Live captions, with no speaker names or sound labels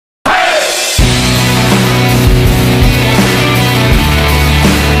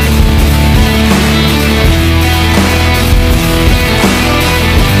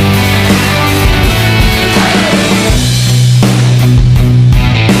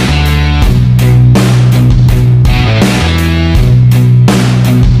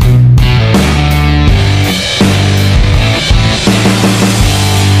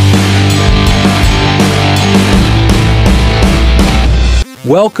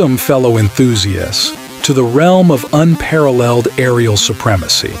Welcome, fellow enthusiasts, to the realm of unparalleled aerial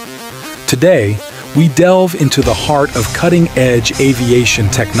supremacy. Today, we delve into the heart of cutting-edge aviation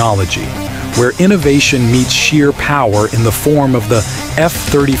technology, where innovation meets sheer power in the form of the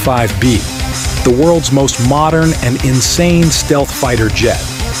F-35B, the world's most modern and insane stealth fighter jet.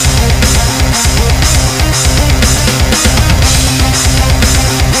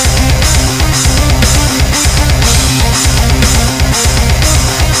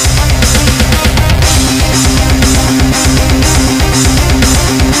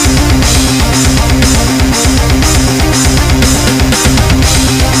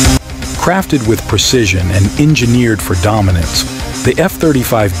 Crafted with precision and engineered for dominance, the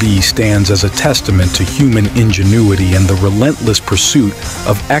F-35B stands as a testament to human ingenuity and the relentless pursuit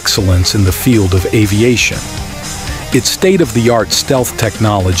of excellence in the field of aviation. Its state-of-the-art stealth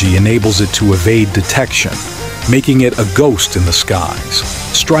technology enables it to evade detection, making it a ghost in the skies,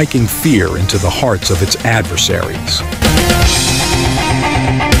 striking fear into the hearts of its adversaries.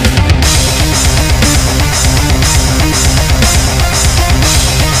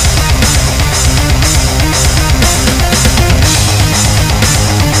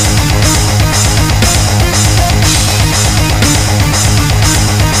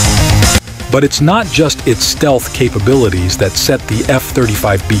 But it's not just its stealth capabilities that set the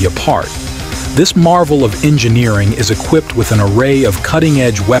F-35B apart. This marvel of engineering is equipped with an array of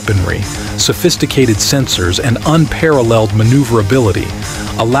cutting-edge weaponry, sophisticated sensors, and unparalleled maneuverability,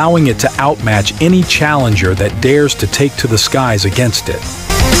 allowing it to outmatch any challenger that dares to take to the skies against it.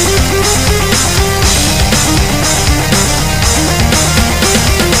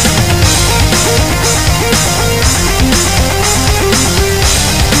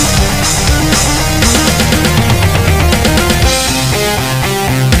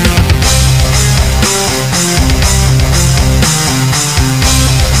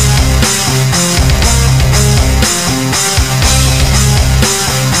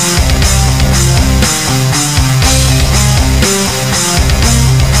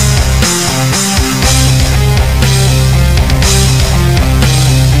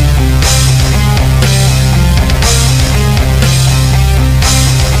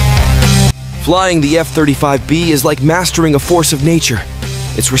 Flying the F-35B is like mastering a force of nature.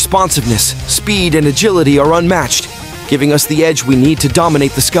 Its responsiveness, speed, and agility are unmatched, giving us the edge we need to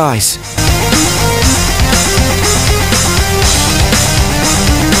dominate the skies.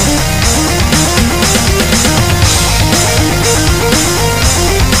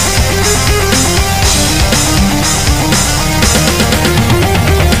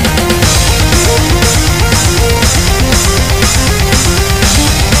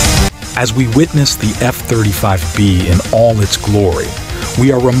 As we witness the F-35B in all its glory,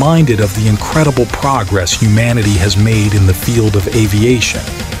 we are reminded of the incredible progress humanity has made in the field of aviation.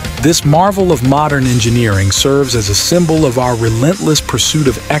 This marvel of modern engineering serves as a symbol of our relentless pursuit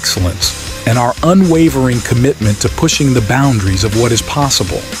of excellence and our unwavering commitment to pushing the boundaries of what is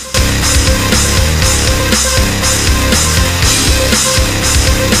possible.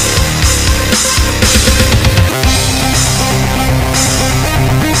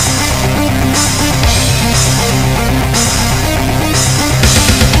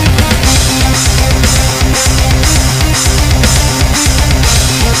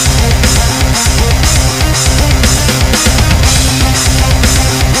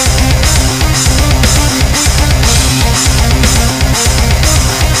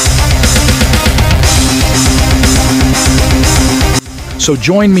 So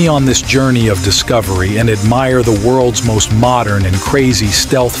join me on this journey of discovery and admire the world's most modern and crazy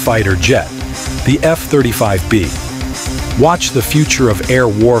stealth fighter jet, the F-35B. Watch the future of air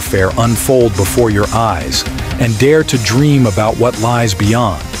warfare unfold before your eyes and dare to dream about what lies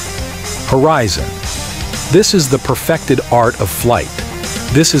beyond. Horizon. This is the perfected art of flight.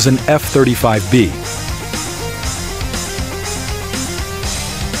 This is an F-35B.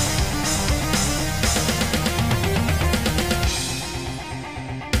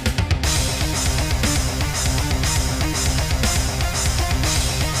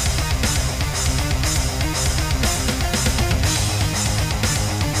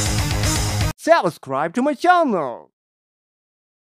 Subscribe to my channel.